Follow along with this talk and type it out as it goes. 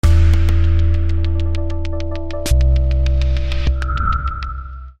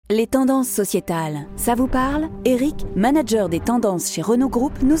Les tendances sociétales, ça vous parle? Eric, manager des tendances chez Renault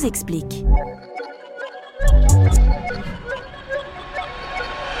Group, nous explique.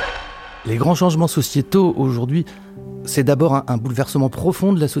 Les grands changements sociétaux aujourd'hui, c'est d'abord un bouleversement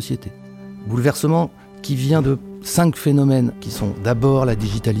profond de la société. Bouleversement qui vient de 5 phénomènes qui sont d'abord la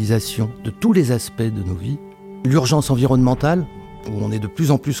digitalisation de tous les aspects de nos vies, l'urgence environnementale, où on est de plus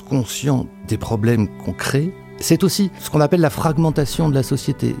en plus conscient des problèmes qu'on crée. C'est aussi ce qu'on appelle la fragmentation de la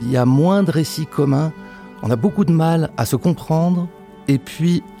société. Il y a moins de récits communs, on a beaucoup de mal à se comprendre. Et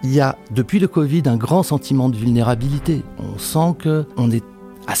puis, il y a, depuis le Covid, un grand sentiment de vulnérabilité. On sent qu'on est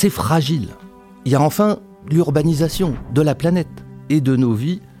assez fragile. Il y a enfin l'urbanisation de la planète et de nos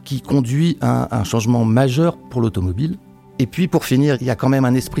vies qui conduit à un changement majeur pour l'automobile. Et puis, pour finir, il y a quand même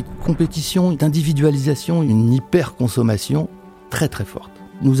un esprit de compétition, d'individualisation, une hyper-consommation très très forte.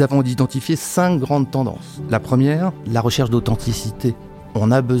 Nous avons identifié 5 grandes tendances. La première, la recherche d'authenticité. On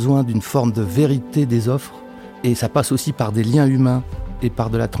a besoin d'une forme de vérité des offres et ça passe aussi par des liens humains et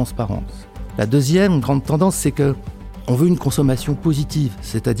par de la transparence. La deuxième grande tendance, c'est qu'on veut une consommation positive,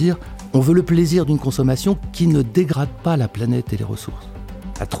 c'est-à-dire on veut le plaisir d'une consommation qui ne dégrade pas la planète et les ressources.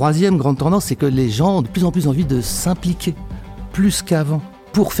 La troisième grande tendance, c'est que les gens ont de plus en plus envie de s'impliquer, plus qu'avant,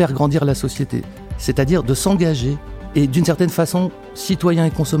 pour faire grandir la société, c'est-à-dire de s'engager. Et d'une certaine façon, citoyens et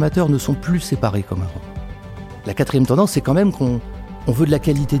consommateurs ne sont plus séparés comme avant. La quatrième tendance, c'est quand même qu'on veut de la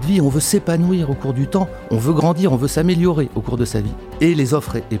qualité de vie, on veut s'épanouir au cours du temps, on veut grandir, on veut s'améliorer au cours de sa vie. Et les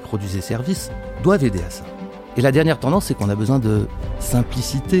offres et produits et services doivent aider à ça. Et la dernière tendance, c'est qu'on a besoin de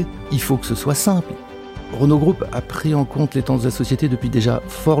simplicité. Il faut que ce soit simple. Renault Group a pris en compte les tendances de la société depuis déjà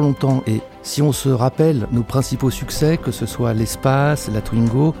fort longtemps. Et si on se rappelle nos principaux succès, que ce soit l'espace, la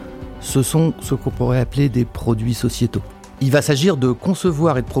Twingo, ce sont ce qu'on pourrait appeler des produits sociétaux. Il va s'agir de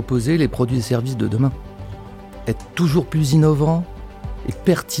concevoir et de proposer les produits et services de demain. Être toujours plus innovant et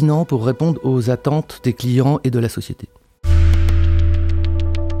pertinent pour répondre aux attentes des clients et de la société.